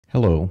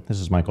Hello, this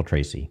is Michael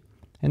Tracy,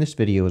 and this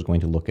video is going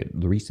to look at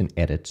the recent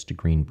edits to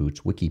Green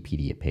Boots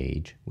Wikipedia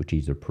page, which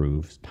either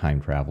proves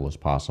time travel is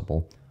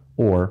possible,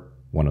 or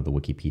one of the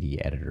Wikipedia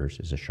editors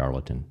is a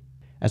charlatan.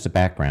 As a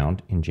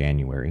background, in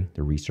January,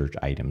 the Research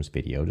Items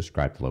video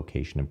described the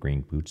location of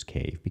Green Boots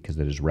Cave because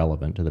it is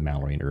relevant to the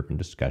Mallory and Urban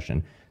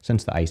discussion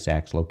since the ice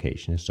axe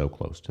location is so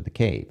close to the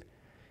cave.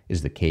 It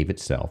is the cave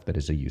itself that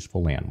is a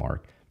useful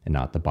landmark, and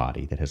not the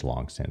body that has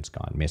long since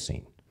gone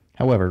missing.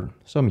 However,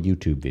 some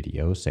YouTube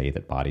videos say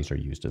that bodies are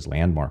used as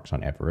landmarks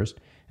on Everest,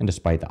 and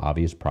despite the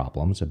obvious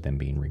problems of them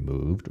being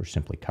removed or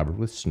simply covered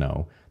with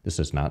snow, this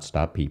does not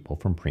stop people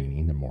from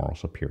preening their moral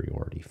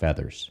superiority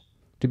feathers.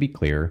 To be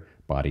clear,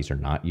 bodies are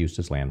not used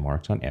as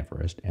landmarks on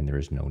Everest, and there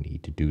is no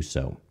need to do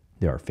so.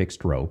 There are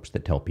fixed ropes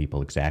that tell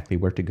people exactly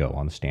where to go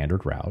on the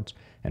standard routes,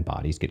 and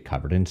bodies get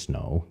covered in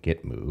snow,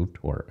 get moved,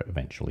 or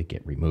eventually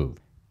get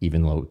removed.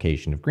 Even the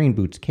location of Green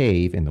Boots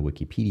Cave in the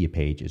Wikipedia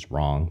page is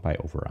wrong by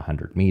over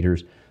 100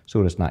 meters,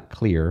 so it is not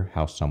clear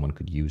how someone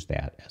could use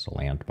that as a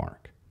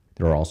landmark.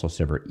 There are also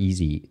several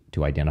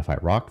easy-to-identify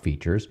rock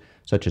features,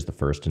 such as the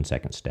first and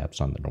second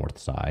steps on the north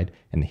side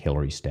and the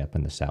Hillary Step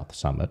and the south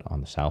summit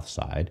on the south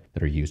side,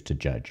 that are used to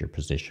judge your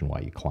position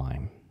while you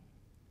climb.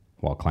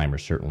 While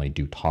climbers certainly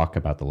do talk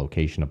about the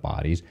location of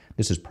bodies,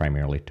 this is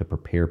primarily to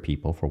prepare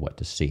people for what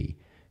to see.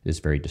 It is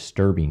very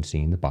disturbing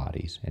seeing the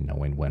bodies, and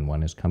knowing when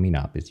one is coming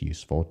up is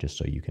useful just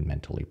so you can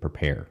mentally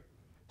prepare.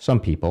 Some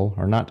people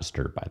are not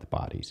disturbed by the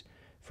bodies.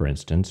 For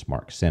instance,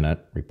 Mark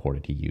Sinnott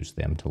reported he used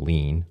them to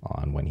lean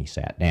on when he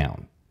sat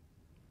down.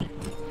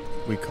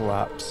 We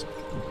collapse,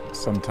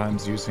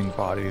 sometimes using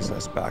bodies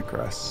as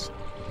backrests.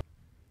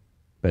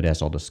 But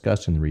as I'll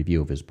discuss in the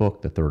review of his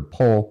book, The Third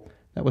Pole,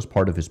 that was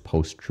part of his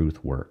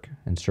post-truth work,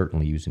 and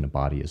certainly using a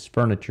body as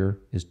furniture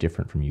is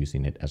different from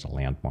using it as a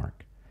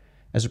landmark.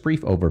 As a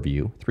brief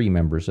overview, 3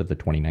 members of the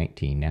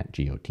 2019 Nat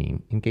Geo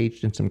team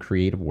engaged in some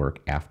creative work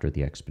after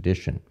the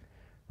expedition.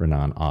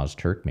 Renan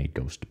Ozturk made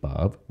Ghost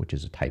Above, which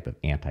is a type of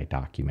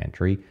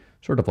anti-documentary,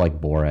 sort of like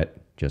Borat,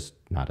 just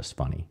not as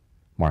funny.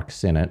 Mark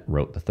Sinnott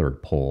wrote The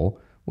Third Pole,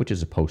 which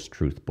is a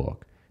post-truth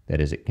book. That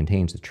is, it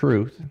contains the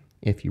truth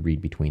if you read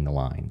between the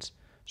lines.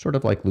 Sort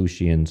of like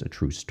Lucian's A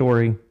True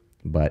Story,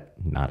 but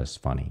not as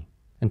funny.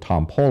 And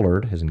Tom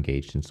Pollard has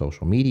engaged in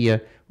social media,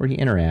 where he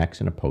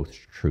interacts in a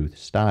post-truth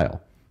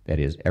style. That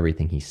is,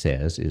 everything he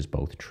says is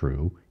both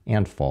true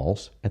and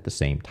false at the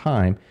same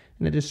time,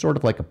 and it is sort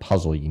of like a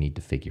puzzle you need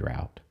to figure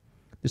out.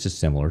 This is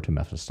similar to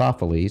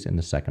Mephistopheles in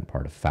the second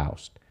part of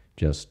Faust,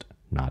 just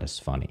not as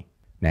funny.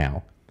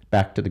 Now,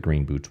 back to the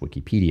Green Boots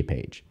Wikipedia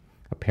page.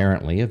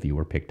 Apparently, a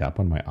viewer picked up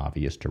on my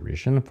obvious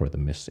derision for the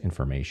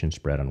misinformation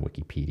spread on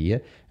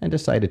Wikipedia and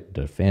decided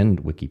to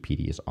defend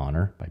Wikipedia's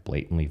honor by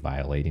blatantly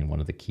violating one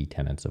of the key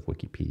tenets of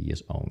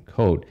Wikipedia's own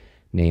code,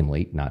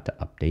 namely not to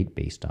update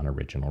based on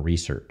original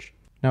research.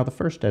 Now, the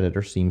first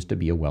editor seems to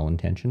be a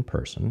well-intentioned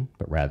person,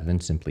 but rather than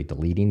simply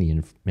deleting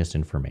the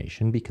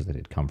misinformation because it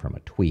had come from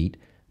a tweet,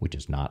 which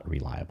is not a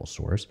reliable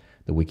source,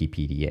 the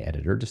Wikipedia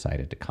editor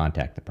decided to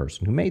contact the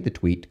person who made the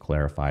tweet to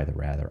clarify the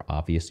rather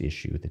obvious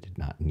issue that did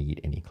not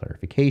need any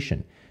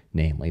clarification,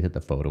 namely that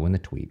the photo in the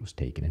tweet was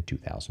taken in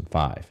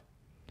 2005.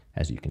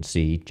 As you can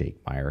see,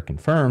 Jake Meyer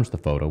confirms the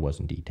photo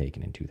was indeed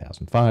taken in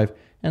 2005,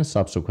 and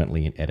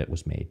subsequently an edit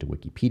was made to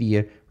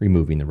Wikipedia,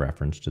 removing the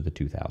reference to the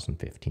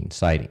 2015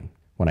 sighting.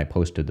 When I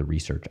posted the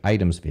Research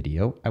Items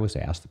video, I was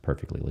asked the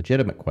perfectly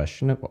legitimate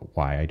question about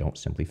why I don't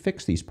simply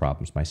fix these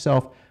problems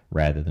myself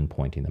rather than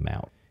pointing them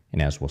out.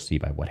 And as we'll see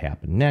by what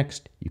happened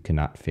next, you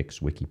cannot fix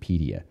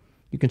Wikipedia.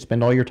 You can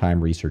spend all your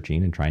time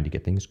researching and trying to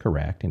get things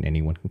correct, and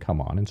anyone can come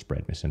on and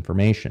spread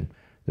misinformation.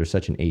 There's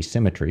such an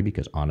asymmetry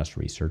because honest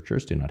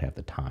researchers do not have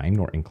the time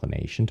nor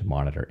inclination to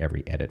monitor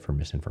every edit for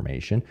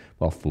misinformation,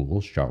 while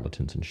fools,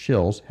 charlatans, and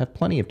shills have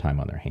plenty of time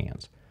on their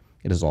hands.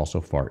 It is also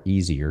far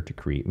easier to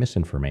create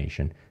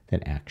misinformation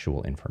than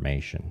actual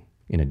information.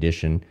 In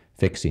addition,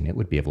 fixing it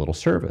would be of little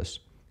service.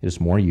 It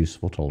is more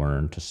useful to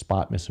learn to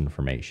spot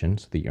misinformation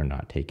so that you're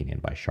not taken in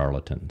by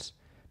charlatans.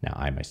 Now,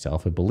 I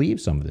myself have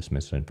believed some of this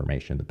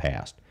misinformation in the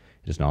past.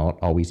 It is not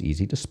always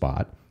easy to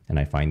spot, and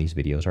I find these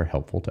videos are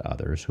helpful to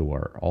others who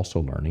are also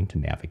learning to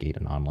navigate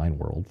an online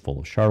world full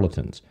of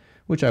charlatans,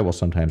 which I will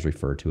sometimes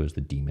refer to as the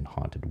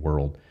demon-haunted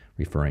world,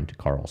 referring to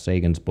Carl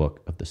Sagan's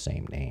book of the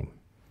same name.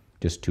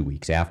 Just 2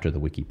 weeks after the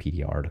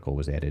Wikipedia article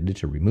was edited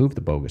to remove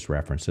the bogus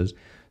references,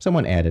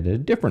 someone added a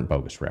different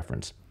bogus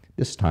reference,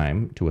 this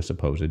time to a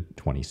supposed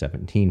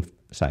 2017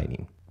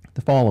 sighting.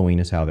 The following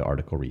is how the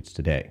article reads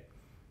today.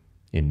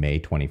 In May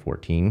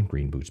 2014,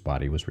 Green Boots'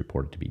 body was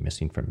reported to be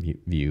missing from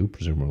view,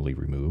 presumably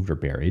removed or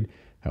buried.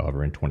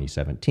 However, in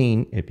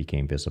 2017, it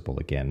became visible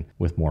again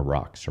with more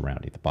rocks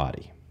surrounding the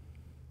body.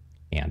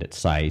 And it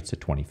cites a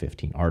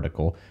 2015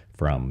 article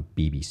from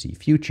BBC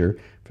Future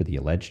for the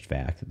alleged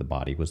fact that the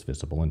body was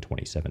visible in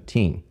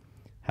 2017.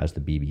 Has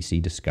the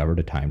BBC discovered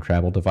a time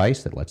travel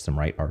device that lets them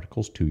write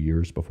articles 2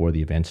 years before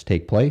the events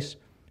take place?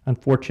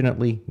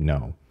 Unfortunately,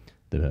 no.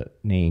 The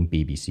name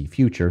BBC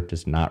Future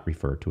does not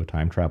refer to a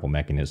time travel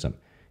mechanism.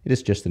 It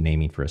is just the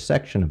naming for a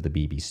section of the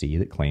BBC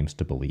that claims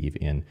to believe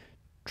in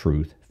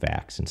truth,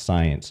 facts, and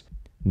science,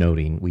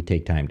 noting we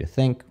take time to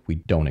think, we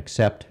don't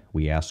accept,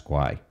 we ask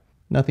why.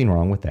 Nothing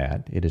wrong with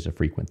that. It is a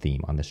frequent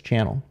theme on this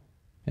channel.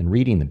 In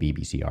reading the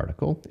BBC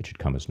article, it should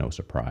come as no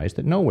surprise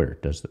that nowhere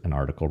does an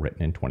article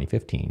written in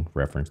 2015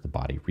 reference the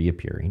body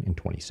reappearing in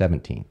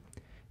 2017.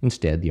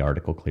 Instead, the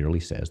article clearly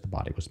says the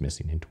body was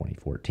missing in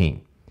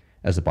 2014.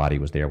 As the body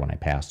was there when I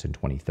passed in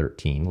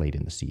 2013, late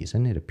in the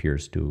season, it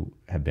appears to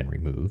have been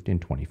removed in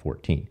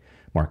 2014.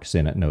 Mark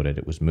Sinnott noted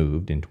it was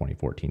moved in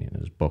 2014 in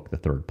his book, The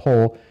Third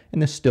Pole,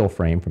 and this still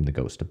frame from The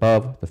Ghost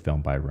Above, the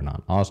film by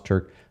Renan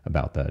Ozturk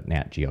about the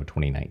Nat Geo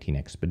 2019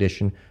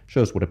 expedition,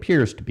 shows what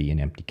appears to be an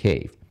empty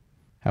cave.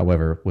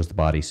 However, was the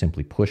body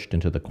simply pushed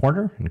into the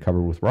corner and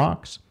covered with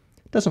rocks?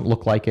 It doesn't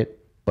look like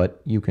it,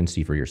 but you can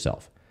see for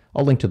yourself.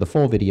 I'll link to the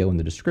full video in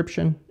the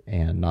description,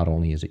 and not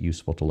only is it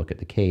useful to look at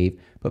the cave,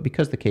 but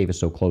because the cave is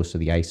so close to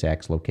the ice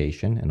axe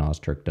location, and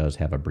Ozturk does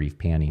have a brief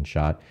panning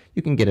shot,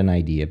 you can get an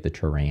idea of the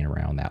terrain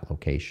around that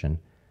location.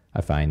 I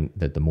find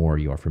that the more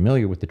you are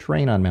familiar with the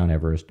terrain on Mount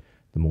Everest,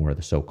 the more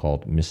the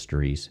so-called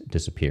mysteries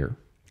disappear.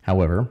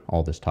 However,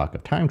 all this talk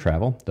of time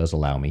travel does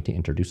allow me to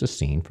introduce a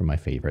scene from my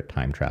favorite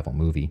time travel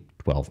movie,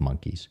 12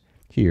 Monkeys.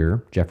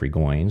 Here, Jeffrey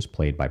Goins,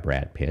 played by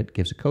Brad Pitt,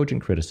 gives a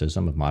cogent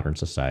criticism of modern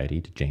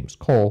society to James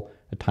Cole,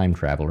 a time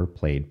traveler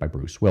played by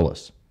Bruce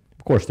Willis.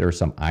 Of course, there is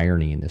some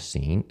irony in this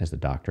scene, as the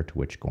doctor to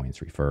which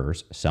Goins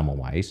refers,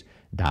 Semmelweis,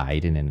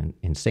 died in an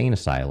insane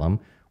asylum,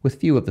 with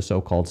few of the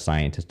so-called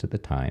scientists at the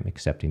time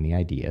accepting the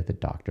idea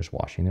that doctors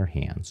washing their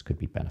hands could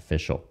be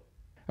beneficial.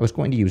 I was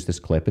going to use this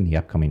clip in the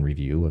upcoming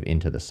review of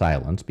Into the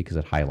Silence because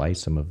it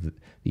highlights some of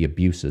the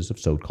abuses of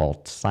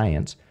so-called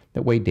science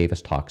that Wade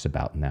Davis talks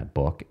about in that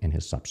book and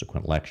his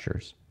subsequent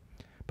lectures.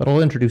 But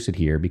I'll introduce it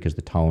here because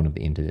the tone of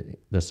the Into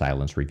the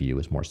Silence review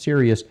is more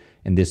serious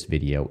and this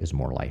video is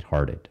more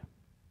lighthearted.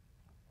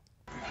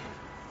 Do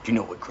you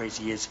know what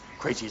crazy is?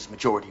 Crazy is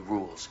majority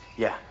rules.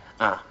 Yeah,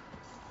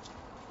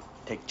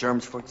 Take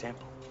germs, for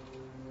example.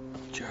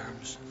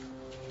 Germs?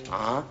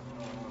 Uh-huh.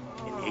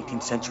 In the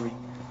 18th century,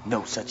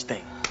 no such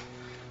thing.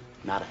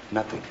 Nada,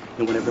 nothing.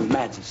 No one ever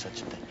imagined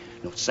such a thing.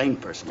 No sane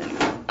person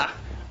anyway.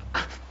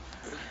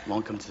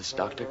 Along comes this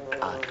doctor.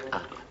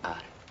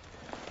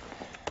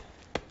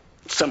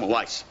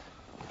 Semmelweis.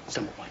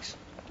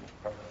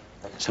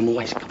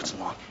 Semmelweis comes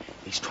along.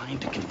 He's trying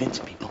to convince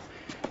people,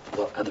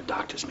 well, other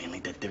doctors mainly,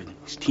 that there are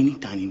these teeny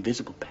tiny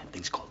invisible bad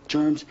things called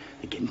germs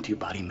that get into your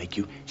body and make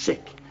you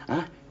sick.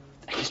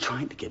 He's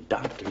trying to get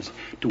doctors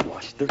to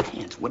wash their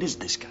hands. What is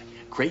this guy?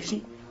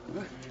 Crazy?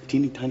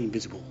 Teeny tiny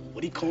invisible,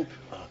 what do you call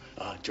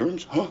them?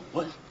 Germs?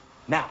 What?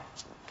 Now,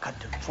 cut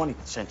to the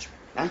 20th century.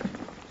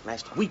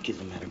 Last week, as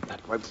a matter of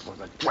fact, right before I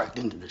got dragged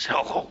into this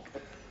hellhole.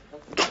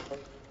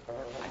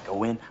 I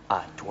go in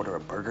to order a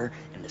burger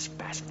in this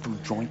fast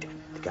food joint.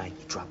 The guy,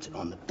 he drops it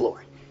on the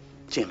floor.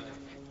 Jim,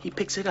 he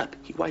picks it up.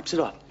 He wipes it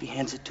off. He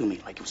hands it to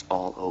me like it was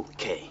all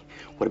okay.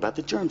 What about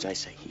the germs, I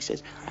say? He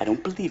says, I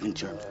don't believe in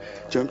germs.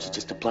 Germs is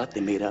just a plot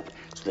they made up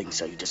so they can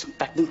sell you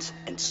disinfectants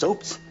and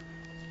soaps.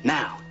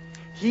 Now,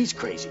 he's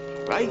crazy,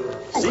 right?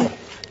 See?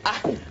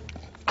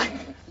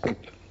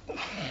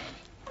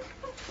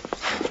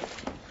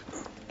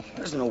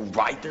 There's no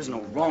right, there's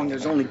no wrong,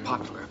 there's only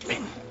popular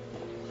opinion.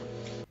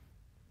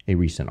 A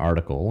recent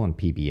article on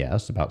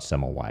PBS about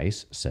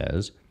Semmelweis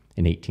says,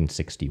 in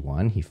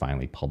 1861, he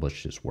finally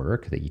published his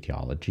work, The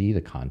Etiology,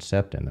 the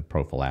Concept, and the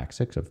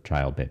Prophylaxis of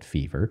Childbed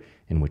Fever,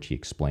 in which he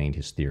explained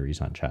his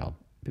theories on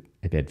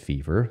childbed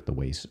fever, the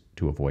ways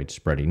to avoid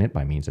spreading it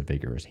by means of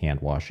vigorous hand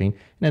washing,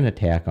 and an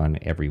attack on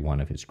every one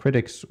of his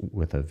critics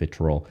with a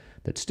vitriol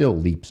that still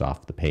leaps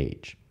off the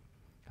page.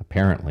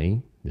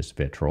 Apparently, this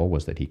vitriol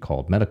was that he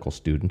called medical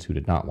students who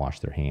did not wash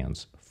their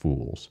hands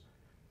fools.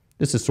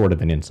 This is sort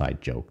of an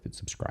inside joke that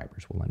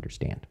subscribers will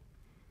understand.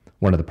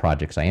 One of the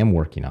projects I am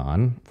working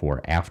on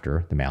for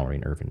after the Mallory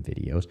and Irvin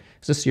videos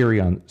is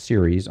a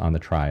series on the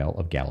trial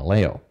of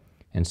Galileo.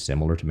 And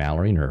similar to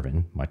Mallory and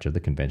Irvin, much of the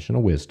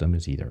conventional wisdom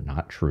is either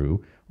not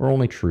true or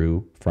only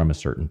true from a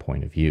certain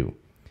point of view.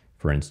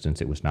 For instance,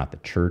 it was not the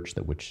church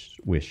that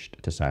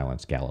wished to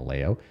silence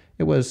Galileo.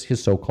 It was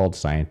his so-called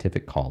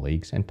scientific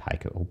colleagues, and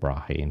Tycho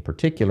Brahe in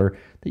particular,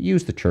 that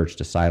used the church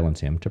to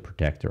silence him to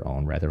protect their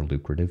own rather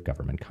lucrative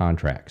government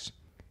contracts.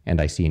 And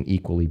I see an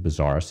equally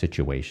bizarre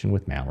situation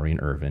with Mallory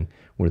and Irvin,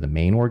 where the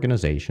main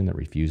organization that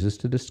refuses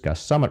to discuss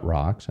summit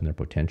rocks and their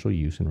potential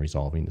use in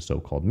resolving the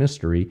so-called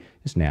mystery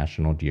is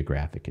National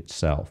Geographic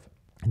itself.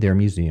 Their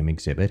museum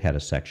exhibit had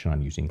a section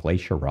on using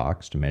glacier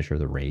rocks to measure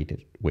the rate at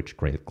which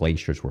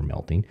glaciers were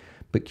melting,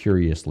 but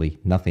curiously,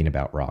 nothing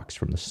about rocks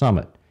from the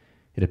summit.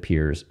 It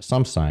appears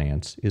some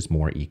science is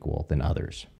more equal than others.